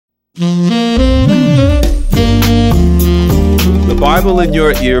Bible in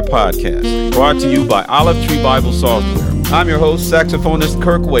Your Ear podcast, brought to you by Olive Tree Bible Software. I'm your host, saxophonist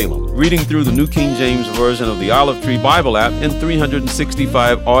Kirk Whalum, reading through the New King James Version of the Olive Tree Bible app in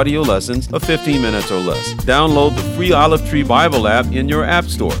 365 audio lessons of 15 minutes or less. Download the free Olive Tree Bible app in your app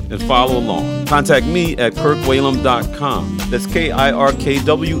store and follow along. Contact me at kirkwhalum.com. That's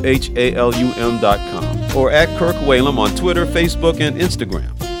KIRKWHALUM.com. Or at Kirk Whalum on Twitter, Facebook, and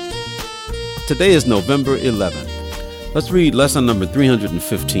Instagram. Today is November 11th. Let's read lesson number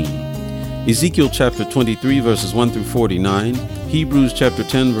 315. Ezekiel chapter 23, verses 1 through 49, Hebrews chapter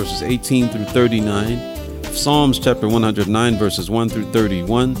 10, verses 18 through 39, Psalms chapter 109, verses 1 through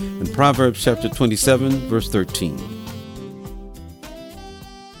 31, and Proverbs chapter 27, verse 13.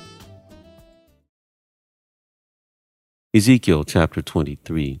 Ezekiel chapter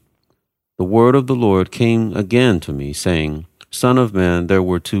 23. The word of the Lord came again to me, saying, Son of man, there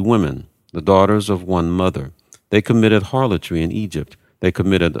were two women, the daughters of one mother. They committed harlotry in Egypt. They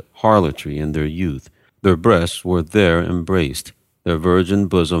committed harlotry in their youth. Their breasts were there embraced. Their virgin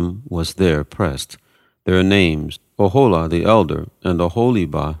bosom was there pressed. Their names, Oholah the elder, and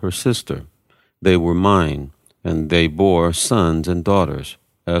Oholibah her sister. They were mine, and they bore sons and daughters.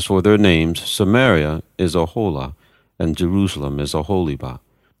 As for their names, Samaria is Oholah, and Jerusalem is Oholibah.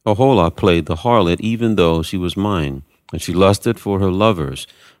 Oholah played the harlot even though she was mine, and she lusted for her lovers,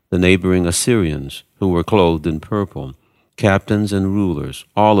 the neighboring Assyrians, who were clothed in purple, captains and rulers,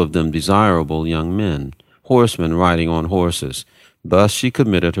 all of them desirable young men, horsemen riding on horses. Thus she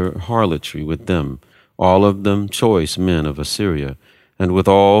committed her harlotry with them, all of them choice men of Assyria, and with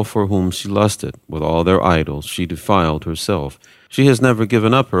all for whom she lusted, with all their idols she defiled herself. She has never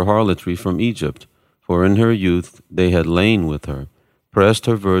given up her harlotry from Egypt, for in her youth they had lain with her, pressed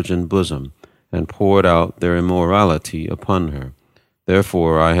her virgin bosom, and poured out their immorality upon her.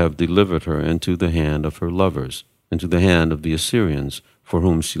 Therefore I have delivered her into the hand of her lovers, into the hand of the Assyrians, for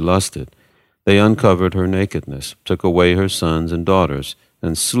whom she lusted. They uncovered her nakedness, took away her sons and daughters,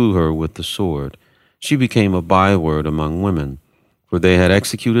 and slew her with the sword. She became a byword among women, for they had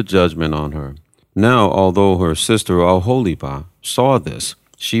executed judgment on her. Now, although her sister Oholibah saw this,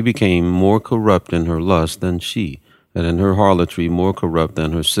 she became more corrupt in her lust than she, and in her harlotry more corrupt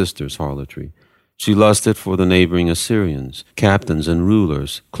than her sister's harlotry. She lusted for the neighboring Assyrians, captains and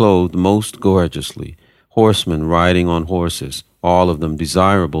rulers, clothed most gorgeously, horsemen riding on horses, all of them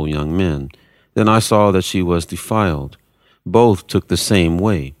desirable young men. Then I saw that she was defiled. Both took the same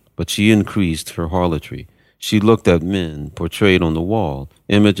way, but she increased her harlotry. She looked at men portrayed on the wall,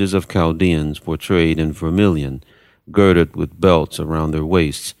 images of Chaldeans portrayed in vermilion, girded with belts around their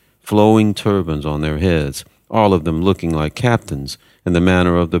waists, flowing turbans on their heads, all of them looking like captains, in the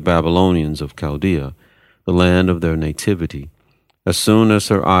manner of the Babylonians of Chaldea, the land of their nativity. As soon as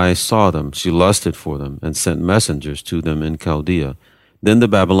her eyes saw them, she lusted for them, and sent messengers to them in Chaldea. Then the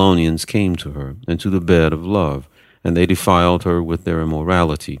Babylonians came to her, into the bed of love, and they defiled her with their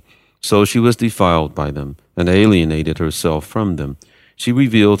immorality. So she was defiled by them, and alienated herself from them. She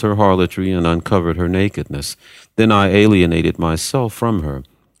revealed her harlotry and uncovered her nakedness. Then I alienated myself from her,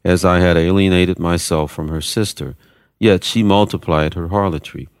 as I had alienated myself from her sister. Yet she multiplied her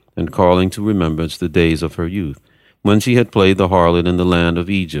harlotry, and calling to remembrance the days of her youth, when she had played the harlot in the land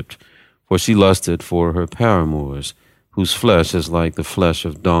of Egypt. For she lusted for her paramours, whose flesh is like the flesh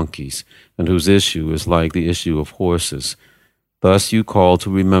of donkeys, and whose issue is like the issue of horses. Thus you call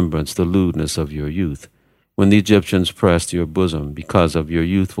to remembrance the lewdness of your youth, when the Egyptians pressed your bosom because of your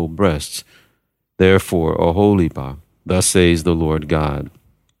youthful breasts. Therefore, Oholibah, thus says the Lord God,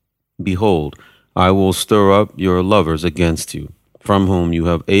 Behold, I will stir up your lovers against you, from whom you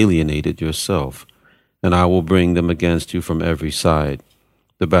have alienated yourself, and I will bring them against you from every side.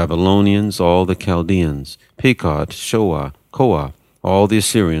 The Babylonians, all the Chaldeans, Pekod, Shoah, Koah, all the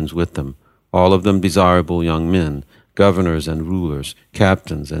Assyrians with them, all of them desirable young men, governors and rulers,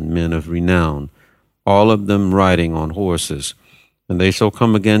 captains and men of renown, all of them riding on horses. And they shall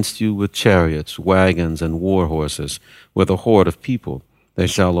come against you with chariots, wagons, and war horses, with a horde of people. They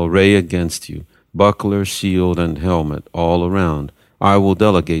shall array against you, buckler, shield, and helmet all around. I will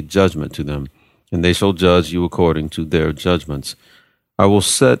delegate judgment to them, and they shall judge you according to their judgments. I will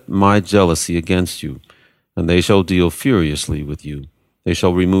set my jealousy against you, and they shall deal furiously with you. They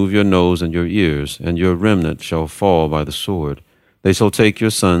shall remove your nose and your ears, and your remnant shall fall by the sword. They shall take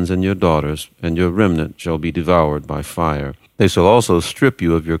your sons and your daughters, and your remnant shall be devoured by fire. They shall also strip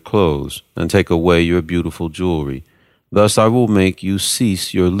you of your clothes, and take away your beautiful jewelry. Thus I will make you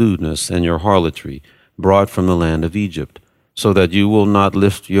cease your lewdness and your harlotry, brought from the land of Egypt, so that you will not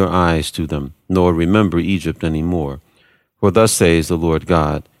lift your eyes to them, nor remember Egypt any more. For thus says the Lord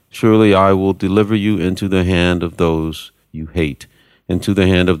God, Surely I will deliver you into the hand of those you hate, into the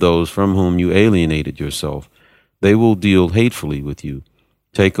hand of those from whom you alienated yourself. They will deal hatefully with you,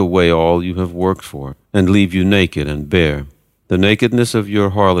 take away all you have worked for, and leave you naked and bare. The nakedness of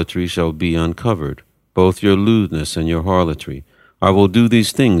your harlotry shall be uncovered, both your lewdness and your harlotry. I will do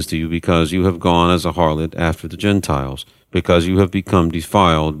these things to you because you have gone as a harlot after the Gentiles, because you have become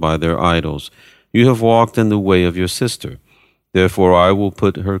defiled by their idols. You have walked in the way of your sister. Therefore I will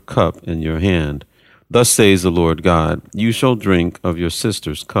put her cup in your hand. Thus says the Lord God, you shall drink of your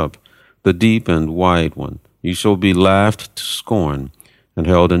sister's cup, the deep and wide one. You shall be laughed to scorn and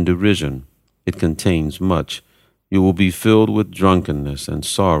held in derision. It contains much. You will be filled with drunkenness and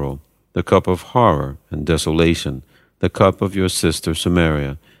sorrow, the cup of horror and desolation, the cup of your sister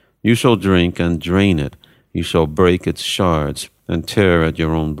Samaria. You shall drink and drain it. You shall break its shards and tear at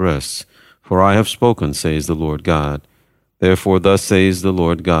your own breasts. For I have spoken, says the Lord God. Therefore thus says the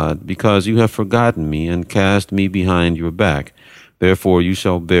Lord God, because you have forgotten me and cast me behind your back, therefore you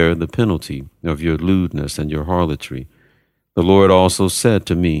shall bear the penalty of your lewdness and your harlotry. The Lord also said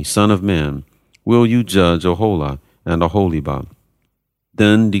to me, Son of man, will you judge Oholah and Oholibah?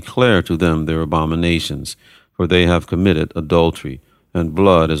 Then declare to them their abominations, for they have committed adultery, and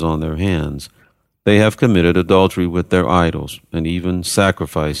blood is on their hands. They have committed adultery with their idols, and even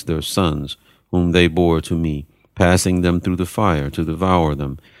sacrificed their sons, whom they bore to me, passing them through the fire to devour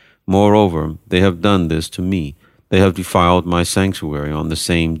them. Moreover, they have done this to me. They have defiled my sanctuary on the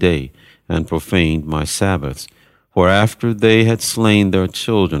same day, and profaned my Sabbaths. For after they had slain their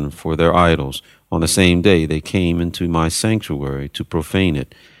children for their idols, on the same day they came into my sanctuary to profane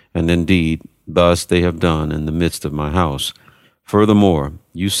it, and indeed thus they have done in the midst of my house. Furthermore,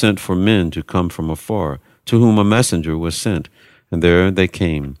 you sent for men to come from afar, to whom a messenger was sent, and there they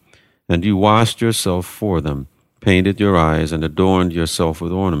came. And you washed yourself for them, painted your eyes, and adorned yourself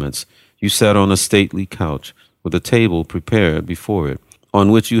with ornaments. You sat on a stately couch, with a table prepared before it,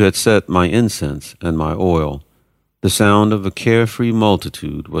 on which you had set my incense and my oil. The sound of a carefree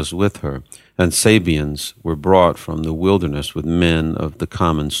multitude was with her, and Sabeans were brought from the wilderness with men of the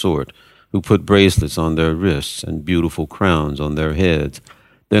common sort, who put bracelets on their wrists and beautiful crowns on their heads.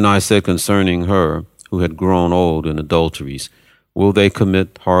 Then I said concerning her, who had grown old in adulteries, will they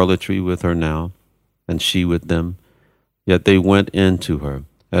commit harlotry with her now, and she with them? Yet they went in to her,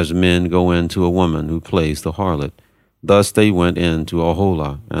 as men go in to a woman who plays the harlot. Thus they went in to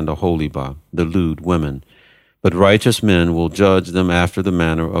Oholah and Oholibah, the lewd women. But righteous men will judge them after the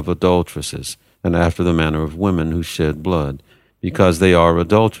manner of adulteresses, and after the manner of women who shed blood, because they are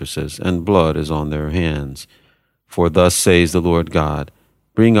adulteresses, and blood is on their hands. For thus says the Lord God,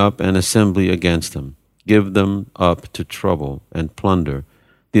 bring up an assembly against them, give them up to trouble and plunder.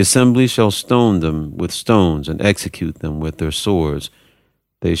 The assembly shall stone them with stones, and execute them with their swords.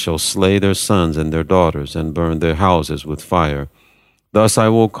 They shall slay their sons and their daughters, and burn their houses with fire. Thus I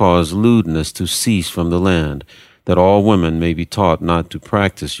will cause lewdness to cease from the land, that all women may be taught not to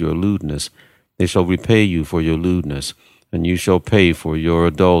practice your lewdness. They shall repay you for your lewdness, and you shall pay for your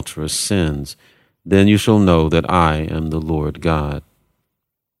adulterous sins. Then you shall know that I am the Lord God.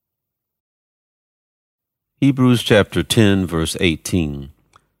 Hebrews chapter 10, verse 18.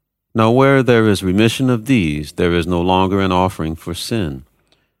 Now where there is remission of these, there is no longer an offering for sin.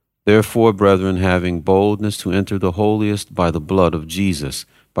 Therefore, brethren, having boldness to enter the holiest by the blood of Jesus,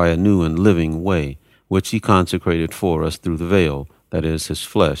 by a new and living way, which he consecrated for us through the veil, that is, his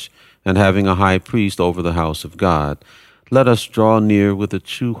flesh, and having a high priest over the house of God, let us draw near with a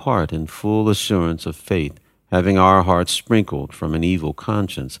true heart and full assurance of faith, having our hearts sprinkled from an evil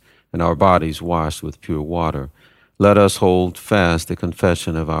conscience, and our bodies washed with pure water. Let us hold fast the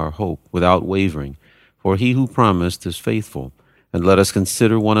confession of our hope without wavering, for he who promised is faithful. And let us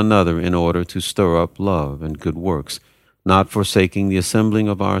consider one another in order to stir up love and good works, not forsaking the assembling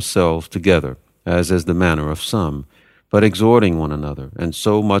of ourselves together, as is the manner of some, but exhorting one another, and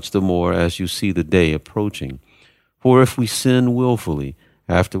so much the more as you see the day approaching. For if we sin willfully,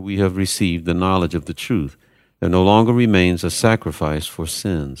 after we have received the knowledge of the truth, there no longer remains a sacrifice for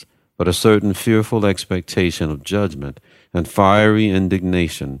sins, but a certain fearful expectation of judgment and fiery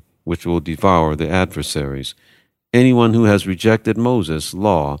indignation, which will devour the adversaries. Anyone who has rejected Moses'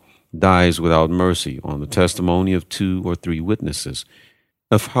 law dies without mercy on the testimony of 2 or 3 witnesses.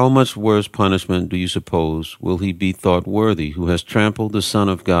 Of how much worse punishment do you suppose will he be thought worthy who has trampled the Son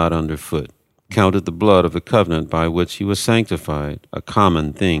of God underfoot, counted the blood of the covenant by which he was sanctified a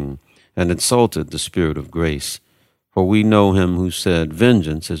common thing, and insulted the Spirit of grace? For we know him who said,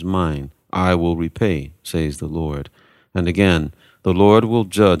 vengeance is mine, I will repay, says the Lord. And again, the Lord will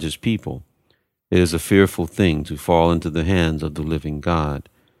judge his people. It is a fearful thing to fall into the hands of the living God.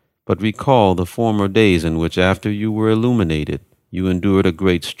 But recall the former days in which, after you were illuminated, You endured a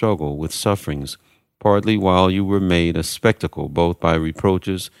great struggle with sufferings, partly while you were made a spectacle both by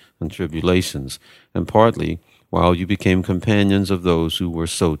reproaches and tribulations, and partly while you became companions of those who were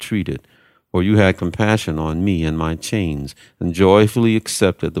so treated. For you had compassion on me and my chains, and joyfully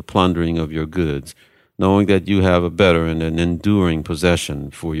accepted the plundering of your goods, knowing that you have a better and an enduring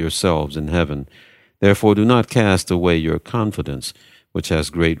possession for yourselves in heaven. Therefore do not cast away your confidence, which has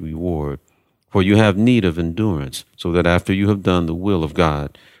great reward. For you have need of endurance, so that after you have done the will of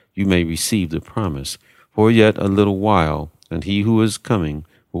God, you may receive the promise. For yet a little while, and he who is coming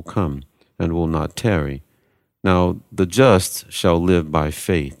will come, and will not tarry. Now the just shall live by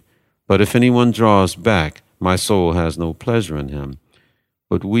faith. But if anyone draws back, my soul has no pleasure in him.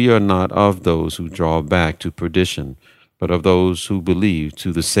 But we are not of those who draw back to perdition, but of those who believe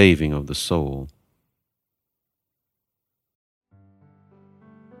to the saving of the soul.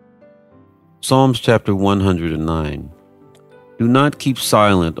 Psalms chapter 109. Do not keep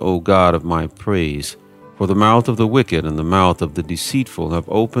silent, O God of my praise, for the mouth of the wicked and the mouth of the deceitful have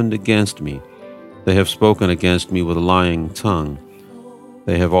opened against me. They have spoken against me with a lying tongue.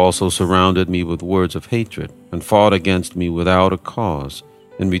 They have also surrounded me with words of hatred, and fought against me without a cause.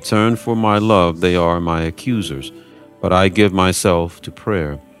 In return for my love they are my accusers, but I give myself to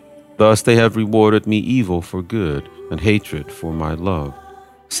prayer. Thus they have rewarded me evil for good, and hatred for my love.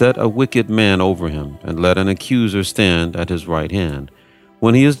 Set a wicked man over him, and let an accuser stand at his right hand.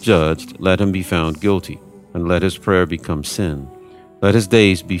 When he is judged, let him be found guilty, and let his prayer become sin. Let his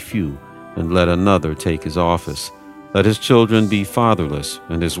days be few, and let another take his office. Let his children be fatherless,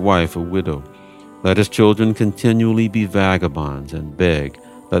 and his wife a widow. Let his children continually be vagabonds and beg.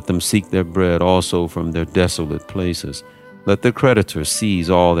 Let them seek their bread also from their desolate places. Let the creditor seize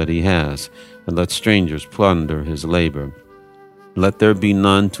all that he has, and let strangers plunder his labor. Let there be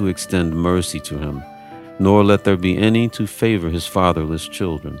none to extend mercy to him, nor let there be any to favor his fatherless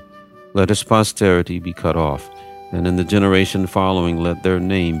children. Let his posterity be cut off, and in the generation following let their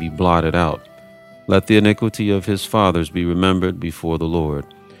name be blotted out. Let the iniquity of his fathers be remembered before the Lord,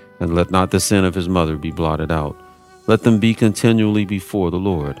 and let not the sin of his mother be blotted out. Let them be continually before the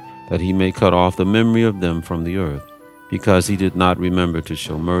Lord, that he may cut off the memory of them from the earth, because he did not remember to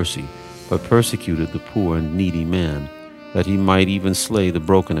show mercy, but persecuted the poor and needy man, that he might even slay the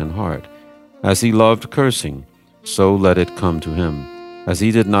broken in heart. As he loved cursing, so let it come to him. As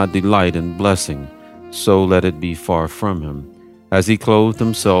he did not delight in blessing, so let it be far from him. As he clothed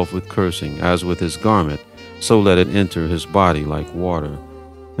himself with cursing, as with his garment, so let it enter his body like water,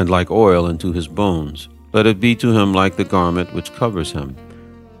 and like oil into his bones. Let it be to him like the garment which covers him,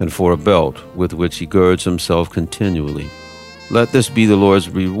 and for a belt with which he girds himself continually. Let this be the Lord's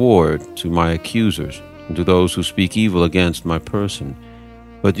reward to my accusers, and to those who speak evil against my person.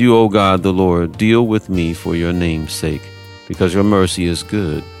 But you, O God the Lord, deal with me for your name's sake, because your mercy is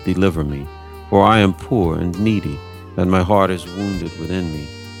good. Deliver me, for I am poor and needy, and my heart is wounded within me.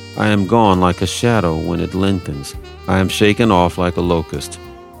 I am gone like a shadow when it lengthens. I am shaken off like a locust.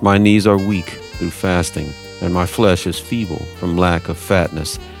 My knees are weak through fasting, and my flesh is feeble from lack of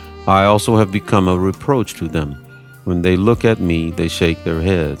fatness. I also have become a reproach to them. When they look at me, they shake their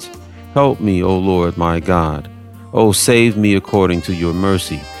heads. Help me, O Lord my God. O save me according to your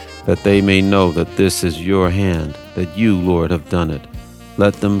mercy, that they may know that this is your hand, that you, Lord, have done it.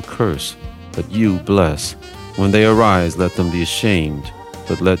 Let them curse, but you bless. When they arise, let them be ashamed,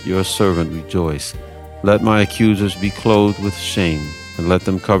 but let your servant rejoice. Let my accusers be clothed with shame, and let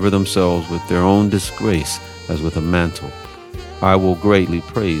them cover themselves with their own disgrace as with a mantle. I will greatly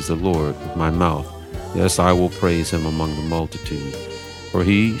praise the Lord with my mouth. Yes, I will praise him among the multitude. For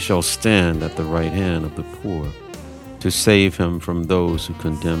he shall stand at the right hand of the poor, to save him from those who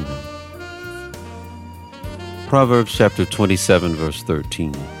condemn him. Proverbs chapter 27, verse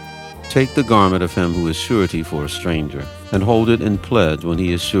 13. Take the garment of him who is surety for a stranger, and hold it in pledge when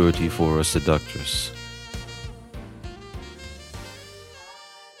he is surety for a seductress.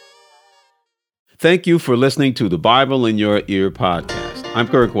 Thank you for listening to the Bible in Your Ear podcast. I'm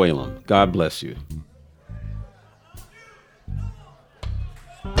Kirk Whalum. God bless you.